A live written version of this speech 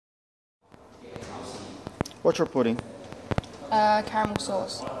What's your pudding? Caramel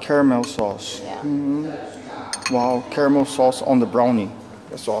sauce. Caramel sauce. Yeah. Wow, caramel sauce on the brownie.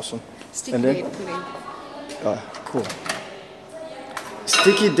 That's awesome. Sticky And then- date pudding. Cool.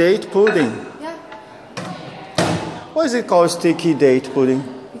 Sticky date pudding. Yeah. Why is it called sticky date pudding?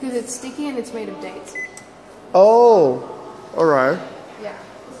 Because it's sticky and it's made of dates. Oh, alright. Yeah.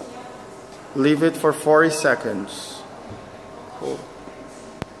 Leave it for 40 seconds. Cool.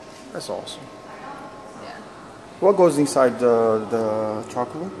 That's awesome. Yeah. What goes inside the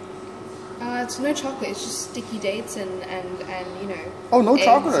chocolate? It's no chocolate. It's just sticky dates and you know. Oh, no eggs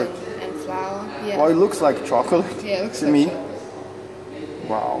chocolate. and flour. Yeah. Well, it looks like chocolate Yeah, it looks to like me. chocolate.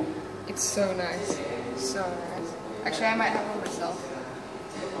 Wow. It's so nice. So nice. Actually, I might have one myself.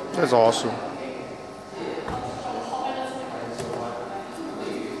 That's awesome.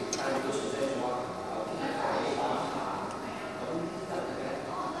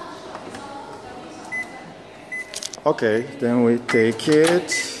 Okay, then we take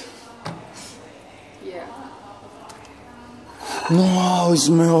it. Yeah. No, it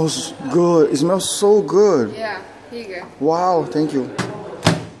smells good. It smells so good. Yeah. Here you go. Wow, thank you.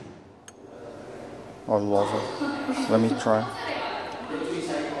 I love it. Let me try.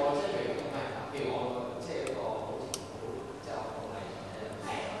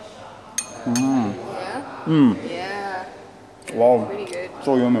 Yeah. Yeah. Wow, Pretty good.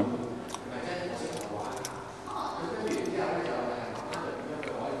 so yummy.